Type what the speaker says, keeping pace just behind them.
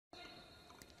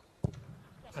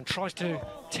and tries to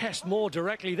test more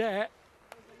directly there.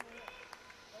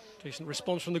 Decent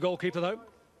response from the goalkeeper, though.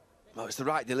 Well, it's the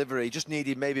right delivery. He just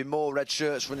needed maybe more red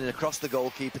shirts running across the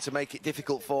goalkeeper to make it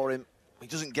difficult for him. He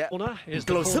doesn't get... Corner is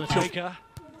the corner taker.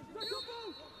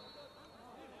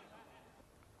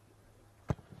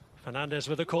 Fernandez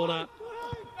with the corner.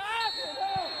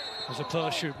 There's a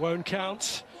parachute, won't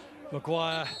count.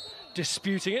 Maguire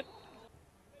disputing it.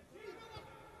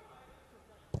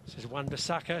 This is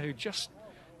Wan-Bissaka, who just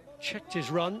checked his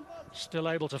run, still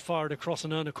able to fire it across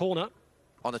and earn a corner.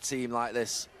 On a team like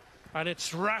this. And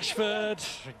it's Rashford.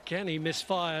 Again, he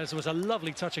misfires. There was a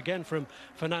lovely touch again from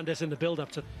Fernandez in the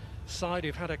build-up to the side,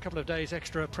 who've had a couple of days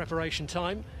extra preparation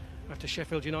time after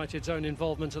Sheffield United's own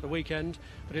involvement at the weekend.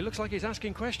 But it looks like he's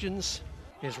asking questions.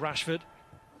 Here's Rashford.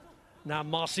 Now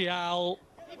Martial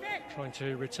trying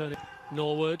to return it.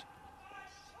 Norwood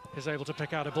is able to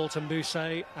pick out a ball to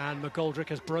Mousset, and McGoldrick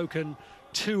has broken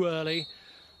too early.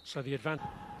 So the advantage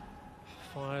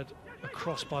fired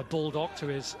across by Baldock to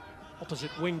his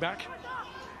opposite wing-back.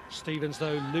 Stevens,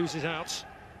 though, loses out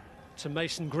to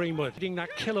Mason Greenwood. Getting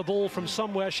that killer ball from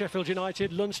somewhere, Sheffield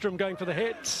United. Lundstrom going for the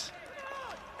hits.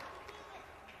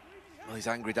 Well, he's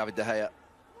angry, David De Gea.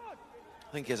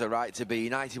 I think he has a right to be.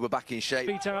 United were back in shape.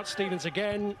 Beat out Stevens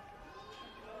again.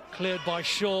 Cleared by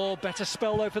Shaw. Better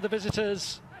spell, though, for the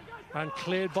visitors. And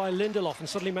cleared by Lindelof. And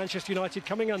suddenly Manchester United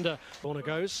coming under. Corner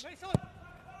goes.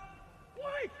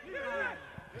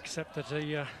 Except that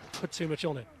he put too much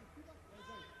on it.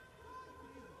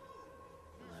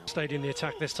 Stayed in the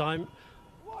attack this time.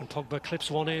 And Pogba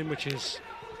clips one in, which is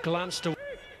glanced away.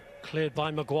 Cleared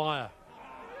by Maguire.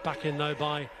 Back in, though,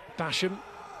 by Basham.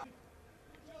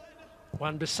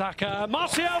 Wan-Bissaka.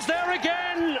 Martial's there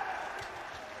again!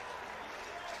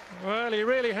 Well, he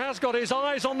really has got his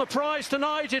eyes on the prize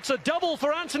tonight. It's a double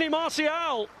for Anthony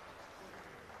Martial.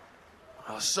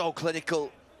 Oh, so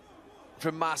clinical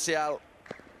from Martial.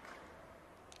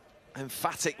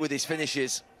 Emphatic with his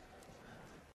finishes.